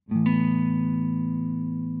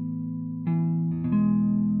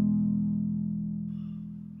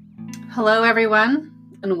Hello, everyone,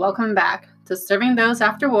 and welcome back to Serving Those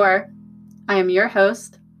After War. I am your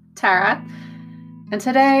host, Tara, and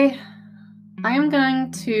today I am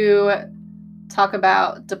going to talk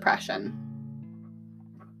about depression.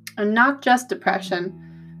 And not just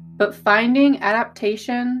depression, but finding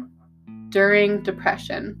adaptation during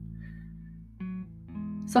depression.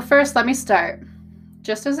 So first, let me start.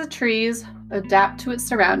 Just as the trees adapt to its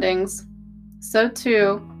surroundings, so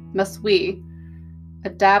too must we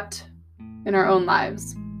adapt in our own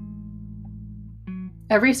lives.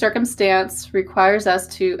 Every circumstance requires us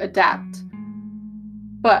to adapt.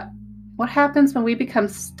 But what happens when we become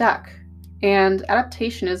stuck and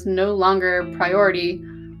adaptation is no longer a priority,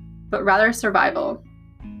 but rather survival?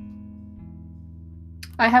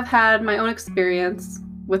 I have had my own experience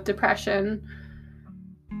with depression.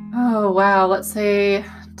 Let's say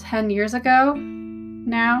 10 years ago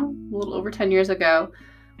now, a little over 10 years ago.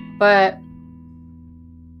 But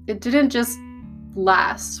it didn't just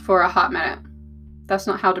last for a hot minute. That's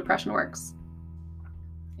not how depression works.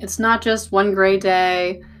 It's not just one gray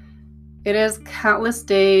day. It is countless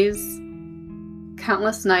days,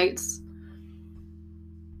 countless nights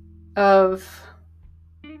of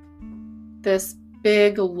this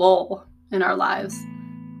big lull in our lives.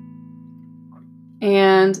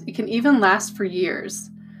 And it can even last for years.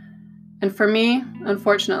 And for me,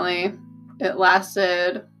 unfortunately, it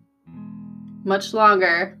lasted much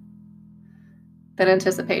longer than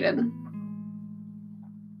anticipated.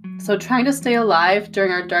 So trying to stay alive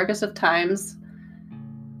during our darkest of times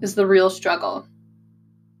is the real struggle.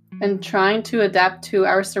 And trying to adapt to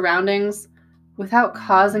our surroundings without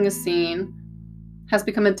causing a scene has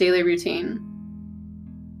become a daily routine.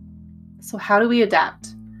 So how do we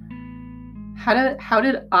adapt? How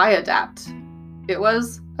did I adapt? It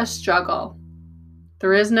was a struggle.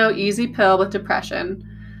 There is no easy pill with depression.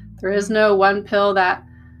 There is no one pill that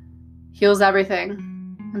heals everything.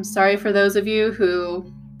 I'm sorry for those of you who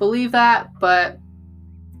believe that, but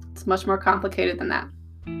it's much more complicated than that.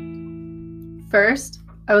 First,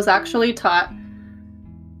 I was actually taught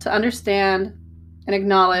to understand and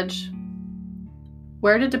acknowledge,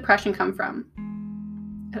 where did depression come from?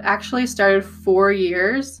 It actually started 4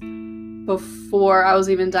 years before I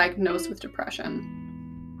was even diagnosed with depression.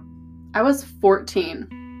 I was 14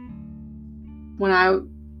 when I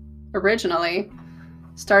originally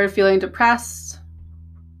started feeling depressed,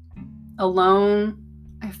 alone.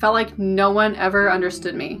 I felt like no one ever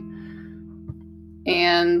understood me.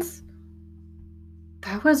 And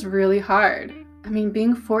that was really hard. I mean,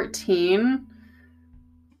 being 14,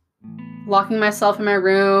 locking myself in my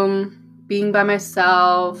room, being by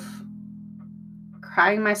myself,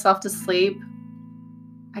 crying myself to sleep.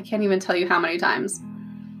 I can't even tell you how many times.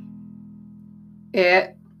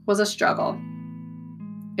 It was a struggle.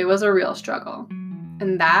 It was a real struggle.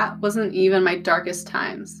 And that wasn't even my darkest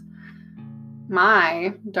times.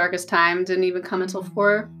 My darkest time didn't even come until 4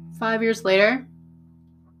 or 5 years later,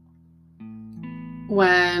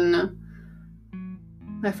 when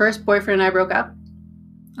my first boyfriend and I broke up.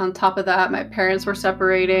 On top of that, my parents were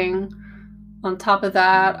separating. On top of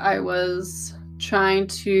that, I was trying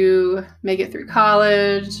to make it through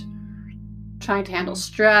college, trying to handle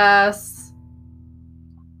stress.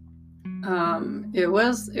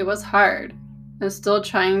 It was hard, and still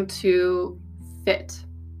trying to fit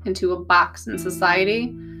into a box in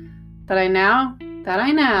society that I now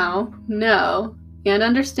know and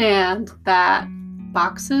understand that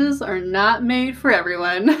boxes are not made for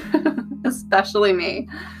everyone, especially me.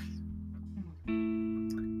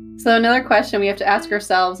 So another question we have to ask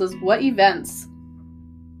ourselves is, what events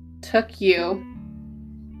took you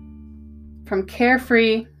from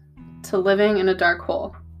carefree to living in a dark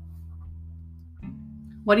hole?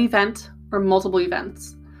 What event or multiple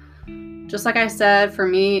events? Just like I said, for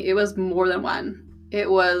me, it was more than one. It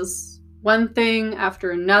was one thing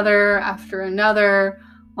after another,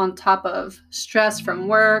 on top of stress from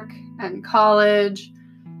work and college.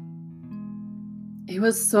 It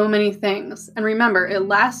was so many things. And remember, it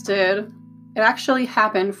actually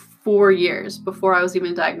happened 4 years before I was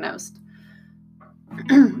even diagnosed.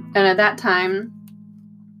 And at that time,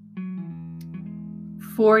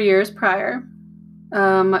 4 years prior,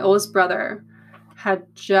 my oldest brother had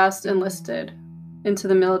just enlisted into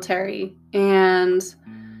the military, and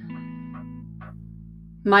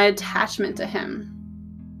my attachment to him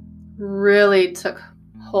really took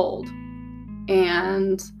hold.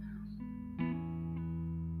 And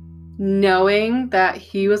knowing that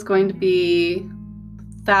he was going to be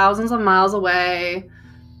thousands of miles away,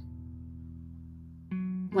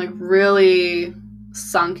 really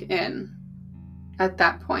sunk in at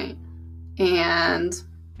that point. And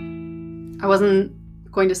I wasn't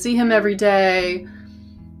going to see him every day.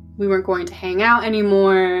 We weren't going to hang out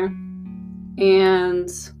anymore. And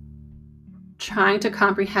trying to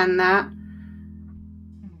comprehend that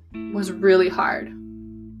was really hard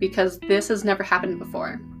because this has never happened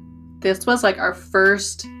before. This was like our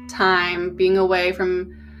first time being away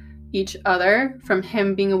from each other, from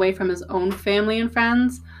him being away from his own family and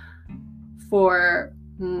friends for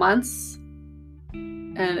months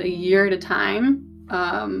and a year at a time.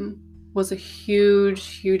 Was a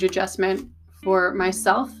huge adjustment for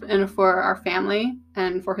myself and for our family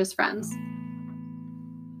and for his friends.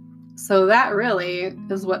 So that really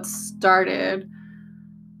is what started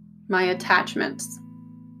my attachments,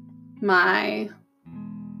 my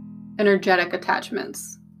energetic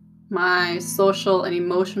attachments, my social and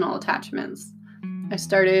emotional attachments. I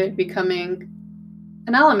started becoming,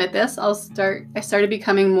 and I'll admit this, I started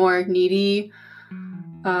becoming more needy,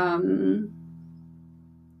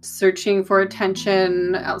 searching for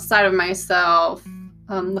attention outside of myself,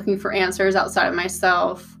 looking for answers outside of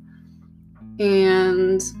myself.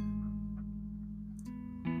 And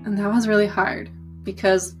that was really hard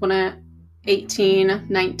because when 18,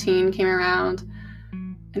 19 came around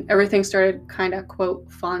and everything started kind of,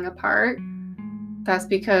 quote, falling apart, that's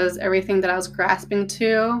because everything that I was grasping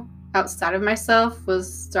to outside of myself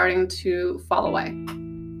was starting to fall away.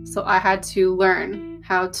 So I had to learn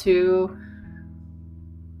how to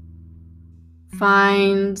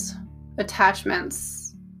find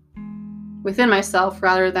attachments within myself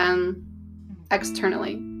rather than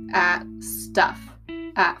externally, at stuff,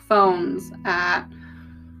 at phones, at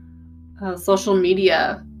social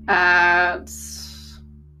media, at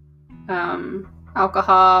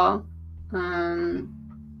alcohol.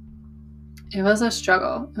 It was a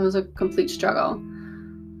struggle. It was a complete struggle.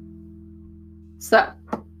 So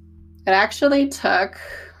it actually took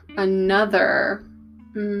another,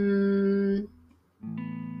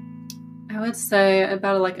 I would say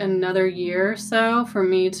about another year or so for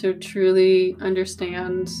me to truly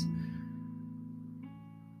understand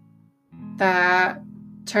that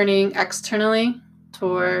turning externally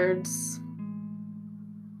towards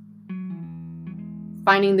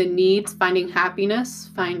finding the needs, finding happiness,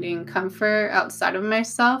 finding comfort outside of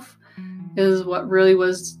myself is what really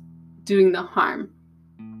was doing the harm.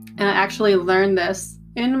 And I actually learned this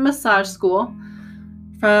in massage school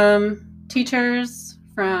from teachers,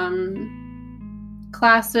 from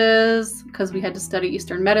classes, because we had to study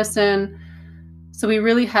Eastern medicine. So we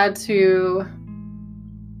really had to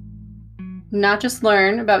not just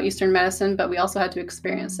learn about Eastern medicine, but we also had to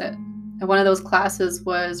experience it. And one of those classes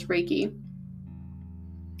was Reiki.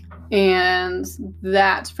 And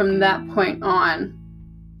that, from that point on,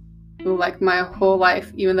 like my whole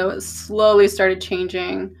life, even though it slowly started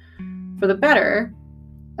changing for the better,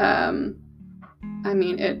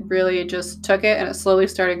 it really just took it and it slowly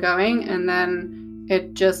started going, and then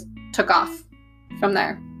it just took off from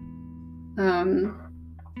there.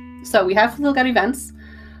 So we have Feel Good events,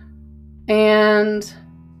 and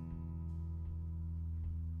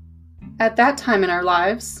at that time in our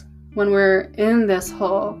lives, when we're in this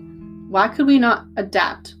hole, why could we not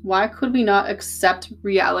adapt? Why could we not accept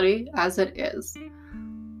reality as it is?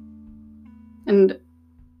 And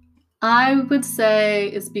I would say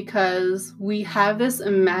it's because we have this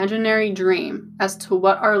imaginary dream as to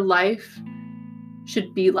what our life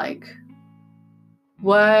should be like,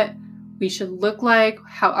 what we should look like,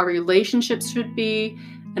 how our relationships should be.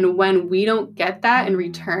 And when we don't get that in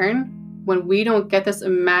return, when we don't get this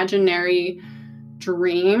imaginary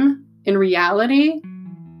dream in reality,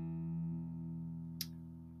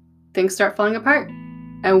 things start falling apart.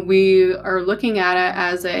 And we are looking at it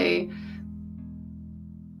as a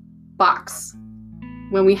box.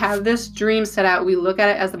 When we have this dream set out, we look at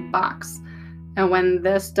it as a box. And when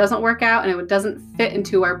this doesn't work out and it doesn't fit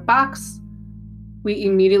into our box, we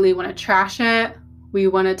immediately want to trash it. We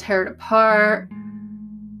want to tear it apart.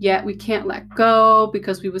 Yet we can't let go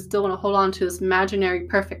because we would still want to hold on to this imaginary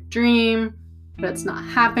perfect dream, but it's not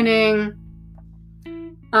happening.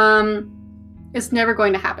 It's never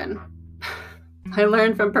going to happen. I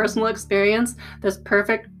learned from personal experience, this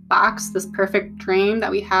perfect box, this perfect dream that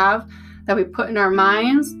we have, that we put in our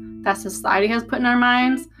minds, that society has put in our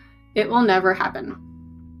minds, it will never happen.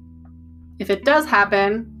 If it does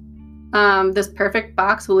happen, this perfect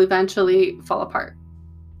box will eventually fall apart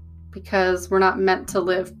because we're not meant to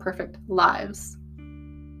live perfect lives,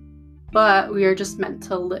 but we are just meant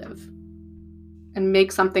to live and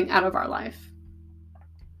make something out of our life.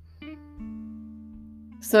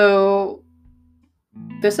 So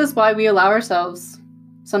this is why we allow ourselves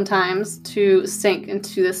sometimes to sink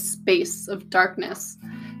into this space of darkness,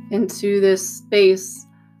 into this space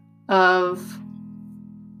of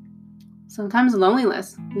sometimes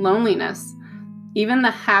loneliness. Even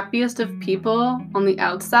the happiest of people on the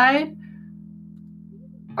outside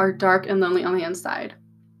are dark and lonely on the inside.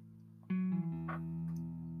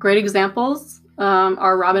 Great examples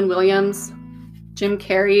are Robin Williams, Jim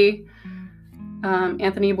Carrey,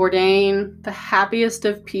 Anthony Bourdain, the happiest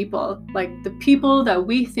of people, like the people that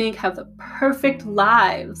we think have the perfect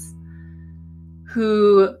lives,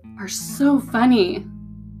 who are so funny,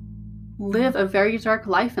 live a very dark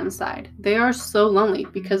life inside. They are so lonely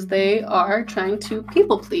because they are trying to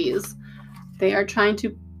people please. They are trying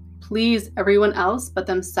to please everyone else but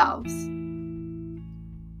themselves.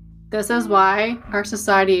 This is why our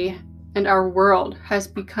society and our world has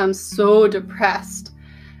become so depressed.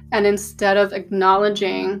 And instead of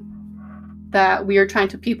acknowledging that we are trying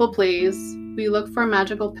to people please, we look for a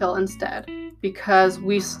magical pill instead, because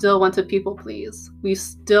we still want to people please. We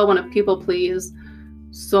still want to people please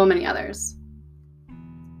so many others.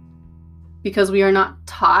 Because we are not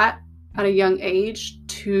taught at a young age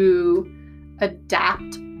to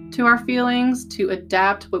adapt to our feelings, to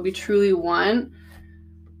adapt what we truly want.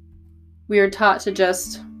 We are taught to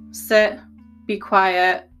just sit, be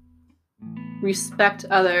quiet, respect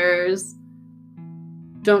others,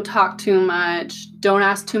 don't talk too much, don't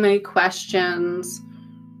ask too many questions,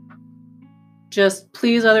 just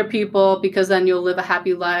please other people because then you'll live a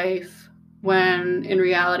happy life, when in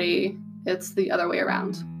reality, it's the other way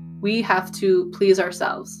around. We have to please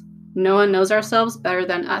ourselves. No one knows ourselves better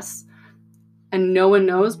than us, and no one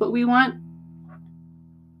knows what we want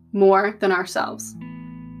more than ourselves.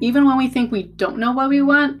 Even when we think we don't know what we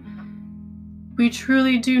want, we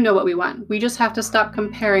truly do know what we want. We just have to stop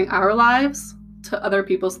comparing our lives to other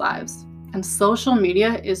people's lives. And social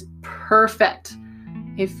media is perfect.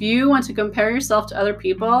 If you want to compare yourself to other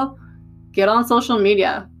people, get on social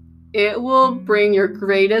media. It will bring your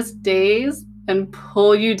greatest days and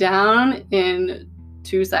pull you down in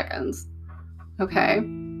 2 seconds. Okay?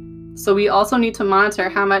 So we also need to monitor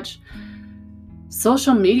how much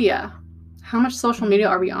social media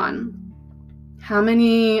are we on? How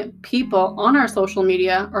many people on our social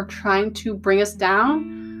media are trying to bring us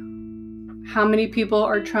down? How many people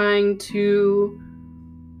are trying to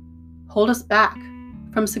hold us back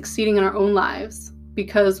from succeeding in our own lives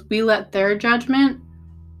because we let their judgment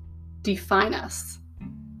define us?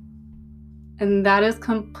 And that is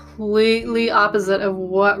completely opposite of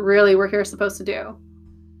what really we're here supposed to do.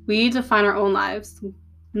 We define our own lives,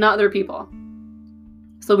 not other people.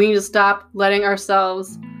 So we need to stop letting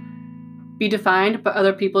ourselves be defined by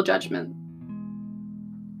other people's judgment.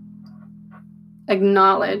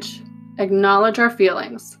 Acknowledge our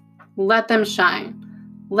feelings. Let them shine.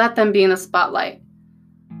 Let them be in the spotlight.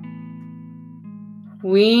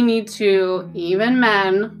 We need to, even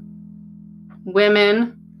men,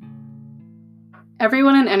 women,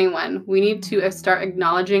 everyone and anyone, we need to start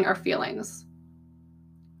acknowledging our feelings.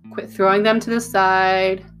 Quit throwing them to the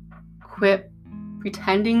side. Quit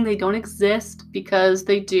pretending they don't exist because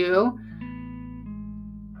they do.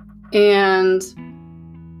 And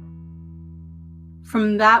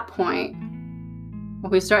from that point,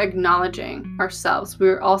 when we start acknowledging ourselves,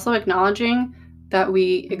 we're also acknowledging that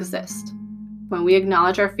we exist. When we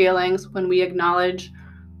acknowledge our feelings, when we acknowledge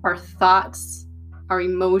our thoughts, our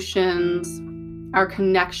emotions, our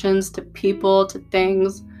connections to people, to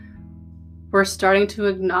things, we're starting to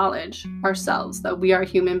acknowledge ourselves, that we are a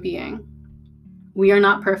human being. We are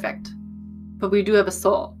not perfect, but we do have a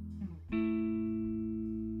soul.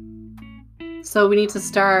 So we need to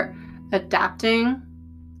start adapting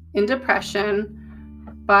in depression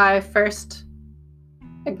by first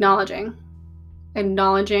acknowledging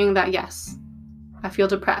that, yes, I feel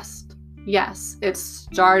depressed. Yes, it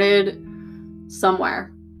started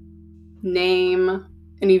somewhere. Name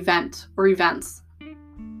an event or events,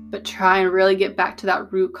 but try and really get back to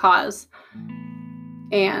that root cause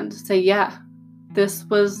and say, yeah, this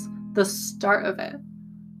was the start of it.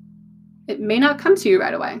 It may not come to you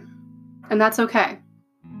right away, and that's okay.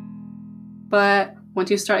 But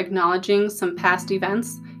once you start acknowledging some past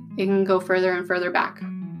events, it can go further and further back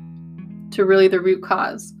to really the root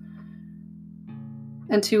cause.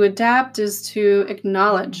 And to adapt is to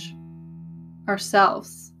acknowledge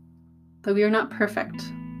ourselves, that we are not perfect,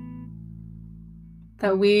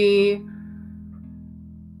 that we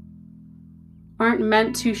aren't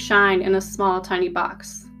meant to shine in a small, tiny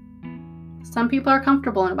box. Some people are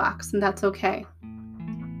comfortable in a box, and that's okay.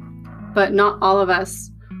 But not all of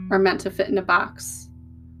us are meant to fit in a box.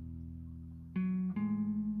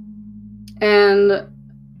 And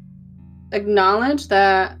acknowledge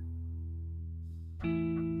that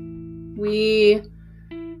we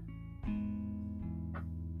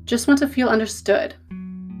just want to feel understood.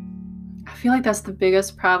 feel like that's the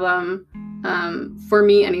biggest problem, for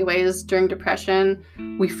me anyways, during depression.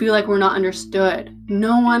 We feel like we're not understood.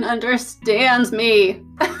 No one understands me.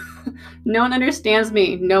 No one understands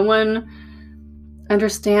me. No one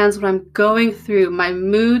understands what I'm going through, my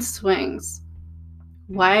mood swings,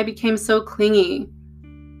 why I became so clingy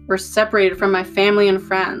or separated from my family and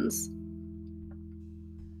friends.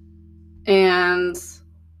 And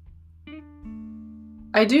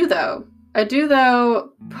I do though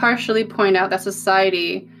partially point out that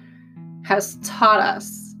society has taught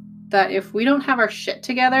us that if we don't have our shit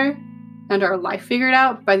together and our life figured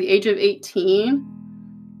out by the age of 18,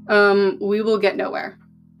 we will get nowhere.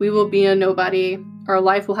 We will be a nobody. Our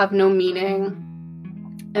life will have no meaning.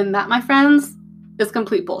 And that, my friends, is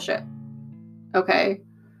complete bullshit. Okay?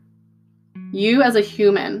 You as a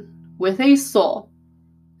human with a soul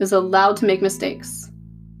is allowed to make mistakes,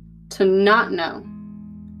 to not know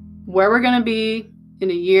where we're going to be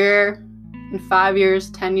in a year, in 5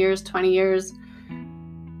 years, 10 years, 20 years.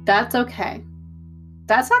 That's okay.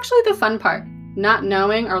 That's actually the fun part. Not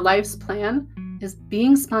knowing our life's plan is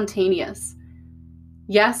being spontaneous.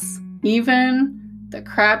 Yes, even the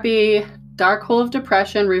crappy dark hole of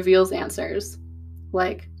depression reveals answers,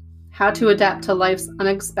 like how to adapt to life's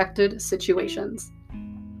unexpected situations.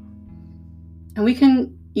 And we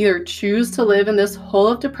can either choose to live in this hole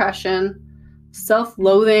of depression,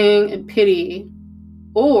 self-loathing and pity,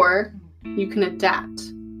 or you can adapt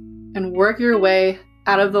and work your way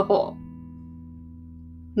out of the hole.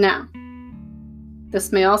 Now,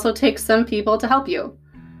 this may also take some people to help you,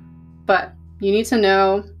 but you need to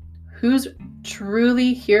know who's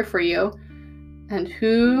truly here for you and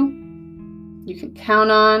who you can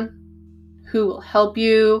count on, who will help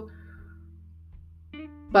you.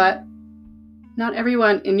 But not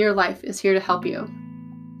everyone in your life is here to help you.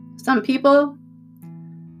 Some people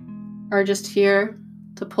are just here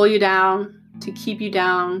to pull you down, to keep you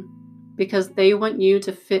down, because they want you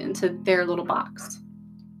to fit into their little box.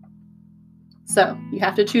 So you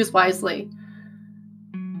have to choose wisely,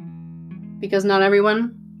 because not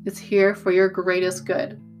everyone is here for your greatest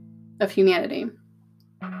good of humanity.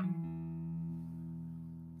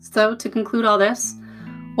 So to conclude all this,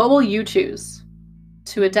 what will you choose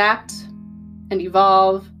to adapt and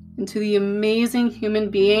evolve into the amazing human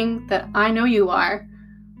being that I know you are,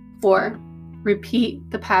 or repeat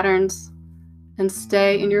the patterns and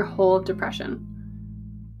stay in your hole of depression?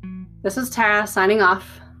 This is Tara signing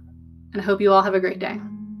off, and I hope you all have a great day.